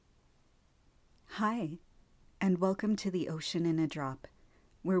Hi, and welcome to The Ocean in a Drop,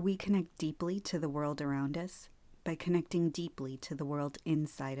 where we connect deeply to the world around us by connecting deeply to the world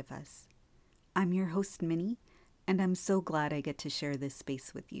inside of us. I'm your host, Minnie, and I'm so glad I get to share this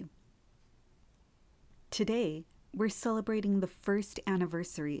space with you. Today, we're celebrating the first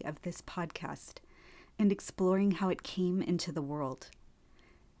anniversary of this podcast and exploring how it came into the world.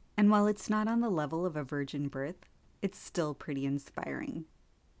 And while it's not on the level of a virgin birth, it's still pretty inspiring.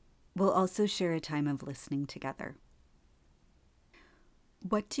 We'll also share a time of listening together.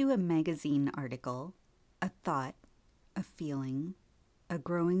 What do a magazine article, a thought, a feeling, a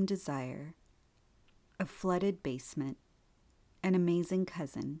growing desire, a flooded basement, an amazing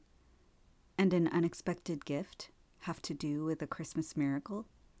cousin, and an unexpected gift have to do with a Christmas miracle?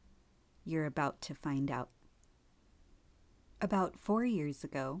 You're about to find out. About 4 years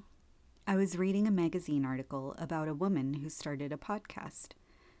ago, I was reading a magazine article about a woman who started a podcast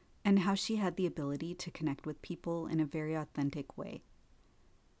and how she had the ability to connect with people in a very authentic way.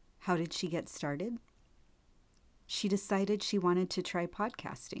 How did she get started? She decided she wanted to try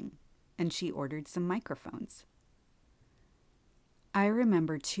podcasting, and she ordered some microphones. I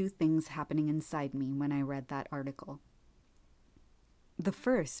remember two things happening inside me when I read that article. The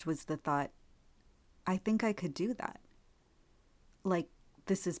first was the thought, I think I could do that. Like,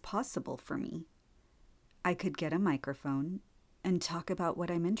 this is possible for me. I could get a microphone and talk about what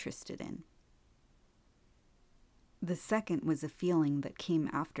I'm interested in. The second was a feeling that came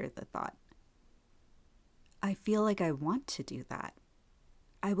after the thought. I feel like I want to do that.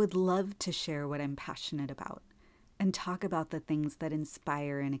 I would love to share what I'm passionate about and talk about the things that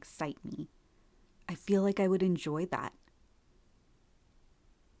inspire and excite me. I feel like I would enjoy that.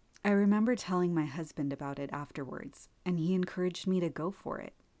 I remember telling my husband about it afterwards, and he encouraged me to go for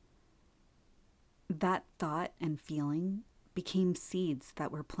it. That thought and feeling became seeds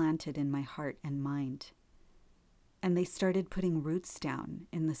that were planted in my heart and mind, and they started putting roots down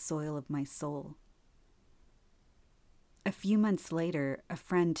in the soil of my soul. A few months later, a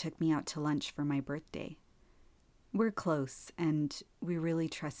friend took me out to lunch for my birthday. We're close, and we really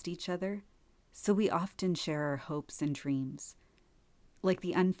trust each other, so we often share our hopes and dreams, like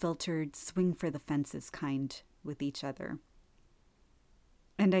the unfiltered, swing for the fences kind, with each other.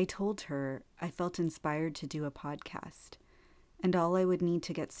 And I told her I felt inspired to do a podcast, and all I would need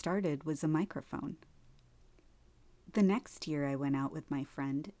to get started was a microphone. The next year I went out with my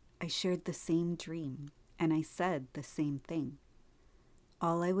friend, I shared the same dream, and I said the same thing.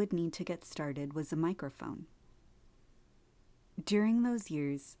 All I would need to get started was a microphone. During those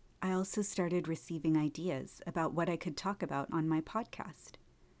years, I also started receiving ideas about what I could talk about on my podcast.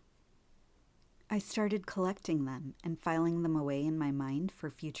 I started collecting them and filing them away in my mind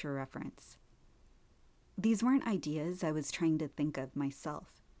for future reference. These weren't ideas I was trying to think of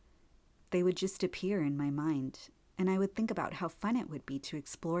myself. They would just appear in my mind, and I would think about how fun it would be to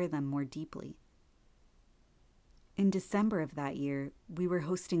explore them more deeply. In December of that year, we were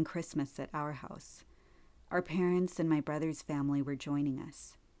hosting Christmas at our house. Our parents and my brother's family were joining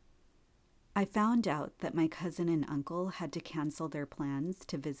us. I found out that my cousin and uncle had to cancel their plans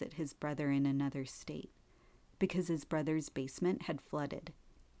to visit his brother in another state because his brother's basement had flooded,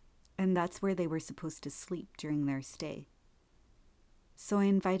 and that's where they were supposed to sleep during their stay. So I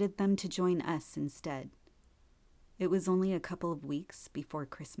invited them to join us instead. It was only a couple of weeks before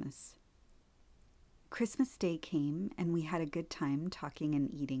Christmas. Christmas Day came, and we had a good time talking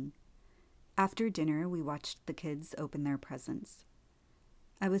and eating. After dinner, we watched the kids open their presents.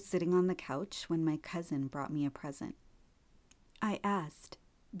 I was sitting on the couch when my cousin brought me a present. I asked,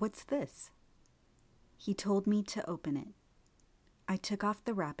 "What's this?" He told me to open it. I took off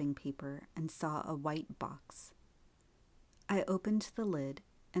the wrapping paper and saw a white box. I opened the lid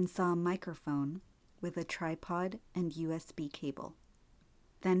and saw a microphone with a tripod and USB cable.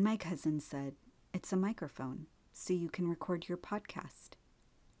 Then my cousin said, "It's a microphone, so you can record your podcast."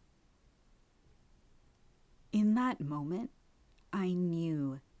 In that moment, I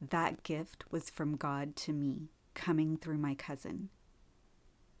knew that gift was from God to me, coming through my cousin.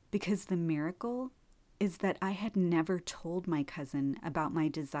 Because the miracle is that I had never told my cousin about my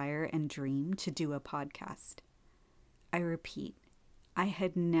desire and dream to do a podcast. I repeat, I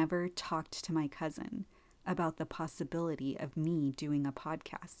had never talked to my cousin about the possibility of me doing a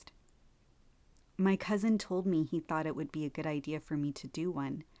podcast. My cousin told me he thought it would be a good idea for me to do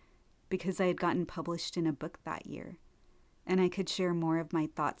one because I had gotten published in a book that year, and I could share more of my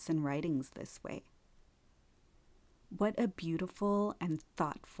thoughts and writings this way. What a beautiful and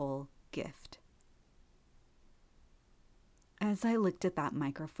thoughtful gift. As I looked at that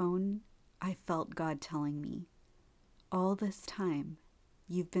microphone, I felt God telling me, all this time,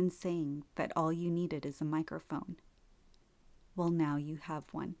 you've been saying that all you needed is a microphone. Well, now you have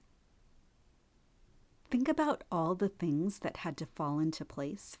one. Think about all the things that had to fall into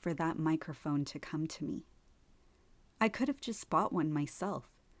place for that microphone to come to me. I could have just bought one myself.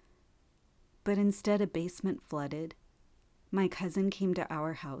 But instead, a basement flooded. My cousin came to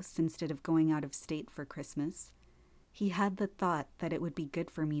our house instead of going out of state for Christmas. He had the thought that it would be good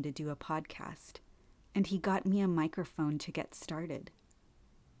for me to do a podcast, and he got me a microphone to get started.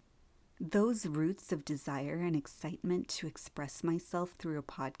 Those roots of desire and excitement to express myself through a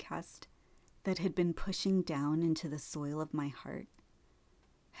podcast that had been pushing down into the soil of my heart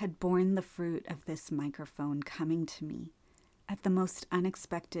had borne the fruit of this microphone coming to me at the most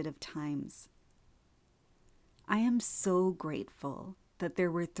unexpected of times. I am so grateful that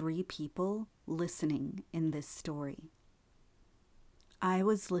there were 3 people listening in this story. I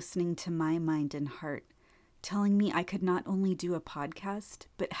was listening to my mind and heart, telling me I could not only do a podcast,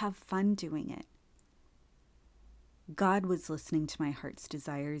 but have fun doing it. God was listening to my heart's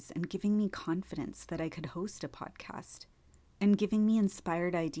desires and giving me confidence that I could host a podcast, and giving me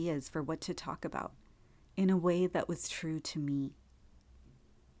inspired ideas for what to talk about in a way that was true to me.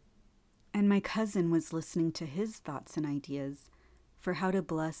 And my cousin was listening to his thoughts and ideas for how to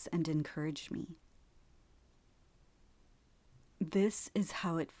bless and encourage me. This is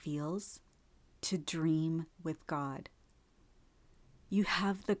how it feels to dream with God. You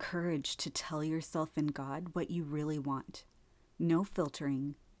have the courage to tell yourself and God what you really want. No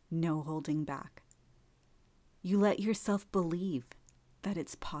filtering, no holding back. You let yourself believe that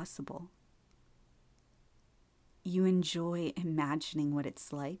it's possible. You enjoy imagining what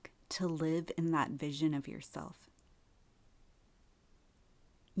it's like to live in that vision of yourself.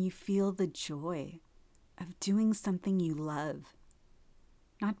 You feel the joy of doing something you love,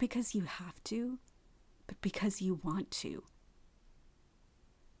 not because you have to, but because you want to.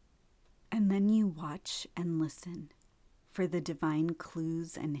 And then you watch and listen for the divine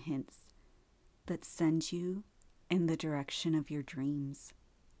clues and hints that send you in the direction of your dreams.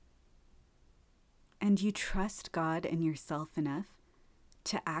 And you trust God and yourself enough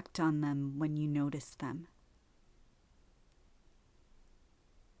to act on them when you notice them.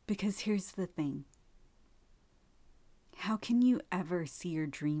 Because here's the thing. How can you ever see your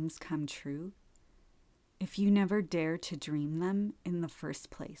dreams come true if you never dare to dream them in the first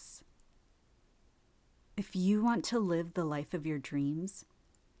place? If you want to live the life of your dreams,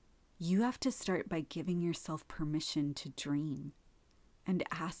 you have to start by giving yourself permission to dream and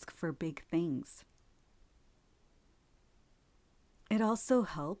ask for big things. It also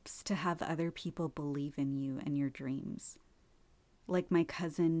helps to have other people believe in you and your dreams, like my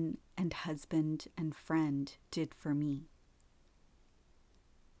cousin and husband and friend did for me.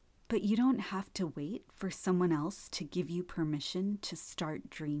 But you don't have to wait for someone else to give you permission to start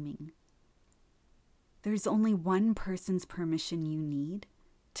dreaming. There's only one person's permission you need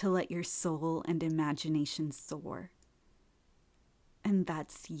to let your soul and imagination soar. And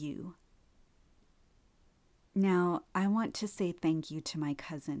that's you. Now, I want to say thank you to my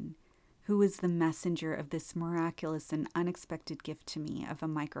cousin, who was the messenger of this miraculous and unexpected gift to me of a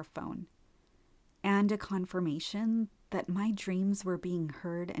microphone, and a confirmation that my dreams were being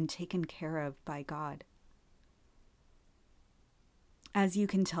heard and taken care of by God. As you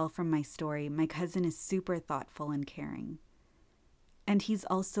can tell from my story, my cousin is super thoughtful and caring. And he's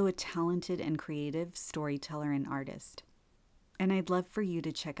also a talented and creative storyteller and artist. And I'd love for you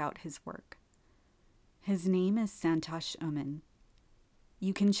to check out his work. His name is Santosh Uman.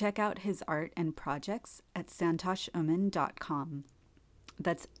 You can check out his art and projects at santoshuman.com.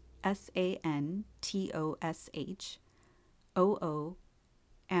 That's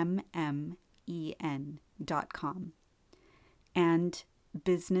SANTOSHOOMMEN.com. And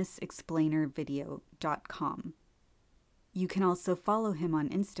businessexplainervideo.com. You can also follow him on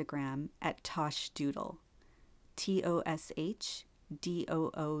Instagram at ToshDoodle, TOSHDOODLE.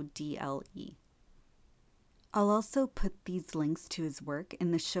 I'll also put these links to his work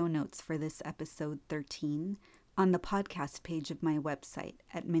in the show notes for this episode 13 on the podcast page of my website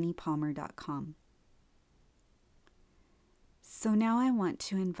at minniepalmer.com. So now I want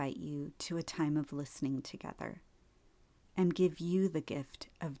to invite you to a time of listening together and give you the gift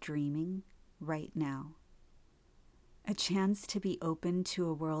of dreaming right now. A chance to be open to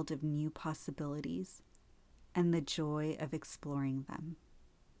a world of new possibilities and the joy of exploring them.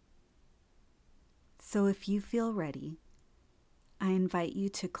 So if you feel ready, I invite you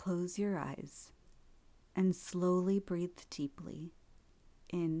to close your eyes and slowly breathe deeply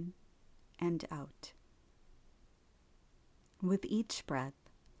in and out. With each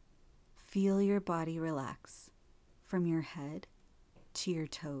breath, feel your body relax from your head to your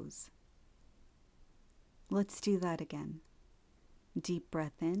toes. Let's do that again. Deep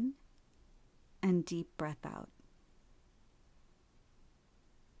breath in and deep breath out.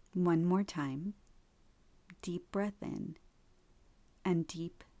 One more time. Deep breath in and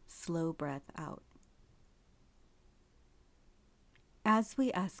deep, slow breath out. As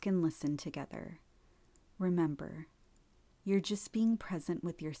we ask and listen together, remember, you're just being present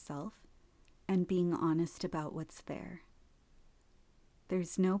with yourself and being honest about what's there.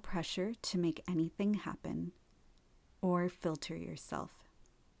 There's no pressure to make anything happen or filter yourself.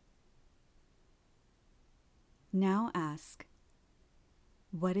 Now ask,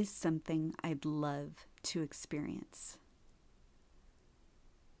 what is something I'd love to experience?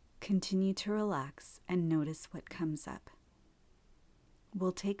 Continue to relax and notice what comes up.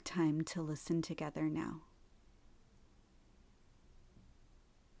 We'll take time to listen together now.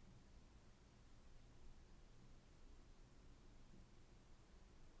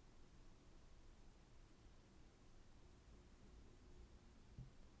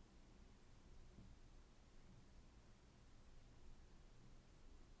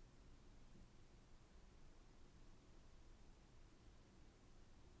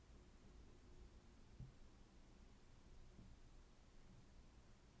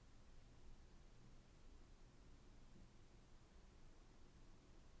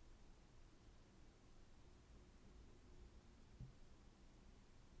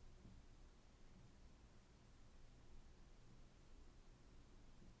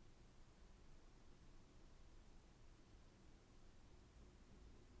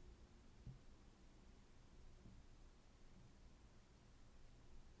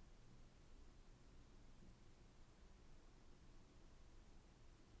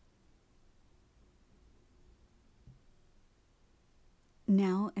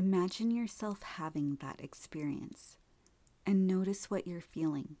 Now imagine yourself having that experience and notice what you're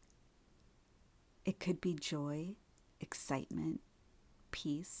feeling. It could be joy, excitement,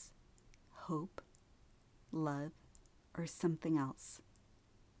 peace, hope, love, or something else.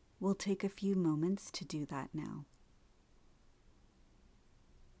 We'll take a few moments to do that now.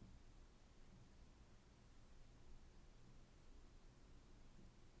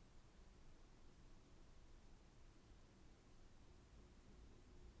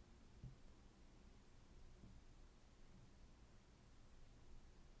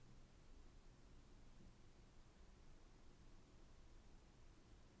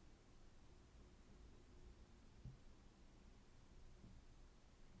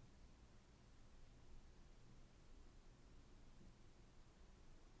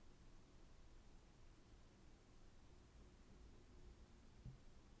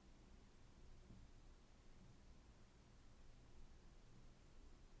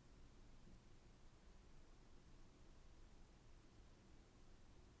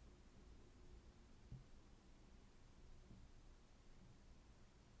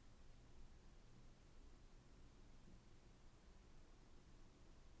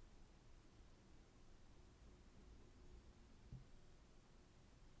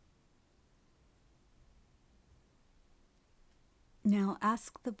 Now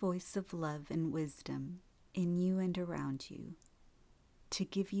ask the voice of love and wisdom in you and around you to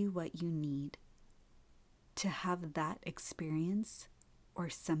give you what you need to have that experience or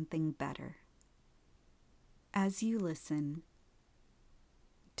something better. As you listen,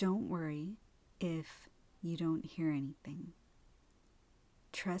 don't worry if you don't hear anything.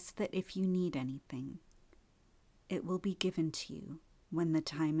 Trust that if you need anything, it will be given to you when the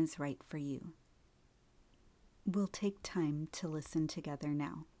time is right for you. We'll take time to listen together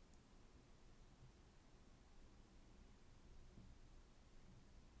now.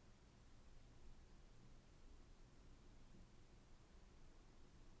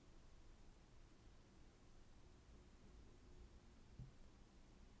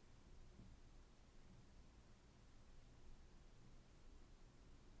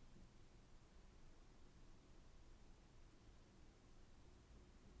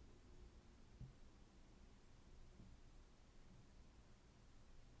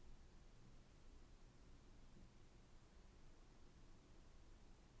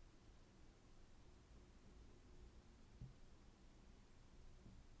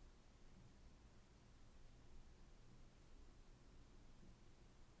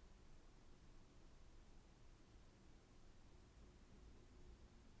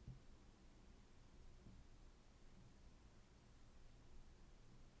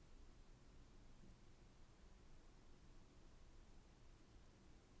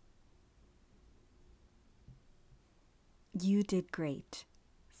 You did great.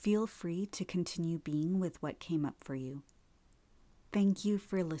 Feel free to continue being with what came up for you. Thank you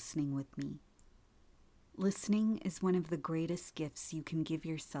for listening with me. Listening is one of the greatest gifts you can give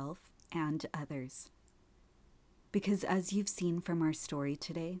yourself and others. Because as you've seen from our story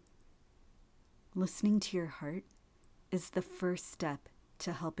today, listening to your heart is the first step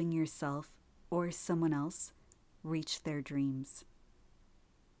to helping yourself or someone else reach their dreams.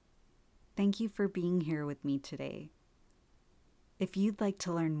 Thank you for being here with me today. If you'd like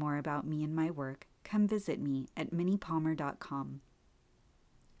to learn more about me and my work, come visit me at minniepalmer.com.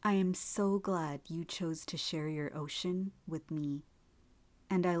 I am so glad you chose to share your ocean with me,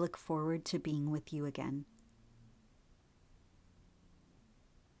 and I look forward to being with you again.